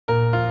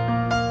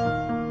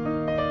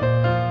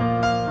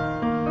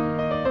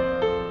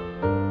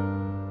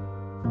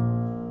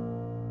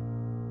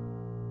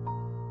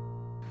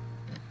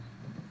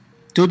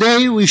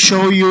Today we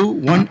show you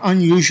one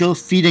unusual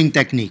feeding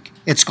technique.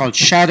 It's called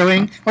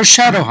shadowing or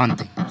shadow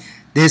hunting.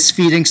 This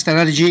feeding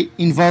strategy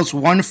involves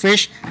one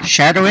fish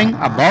shadowing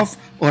above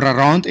or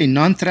around a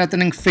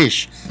non-threatening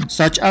fish,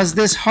 such as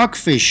this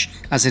hogfish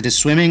as it is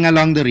swimming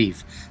along the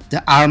reef.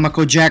 The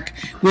Almaco Jack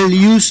will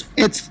use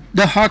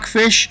the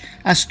hogfish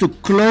as to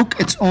cloak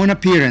its own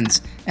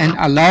appearance and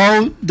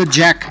allow the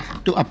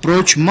jack to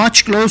approach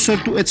much closer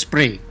to its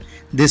prey.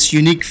 This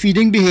unique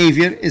feeding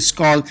behavior is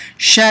called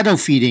shadow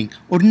feeding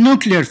or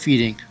nuclear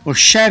feeding or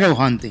shadow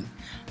hunting.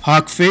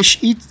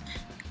 Hogfish eat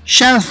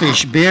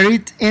shellfish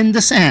buried in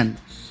the sand.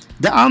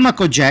 The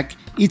Almaco Jack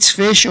eats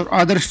fish or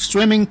other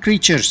swimming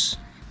creatures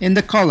in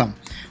the column.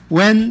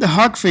 When the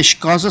hogfish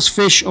causes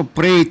fish or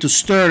prey to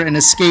stir and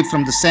escape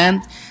from the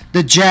sand,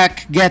 the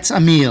jack gets a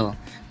meal.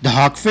 The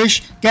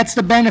hogfish gets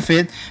the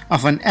benefit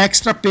of an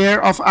extra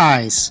pair of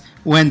eyes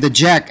when the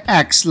jack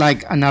acts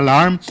like an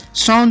alarm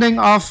sounding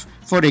off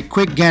for a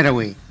quick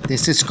getaway.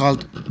 This is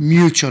called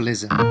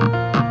mutualism.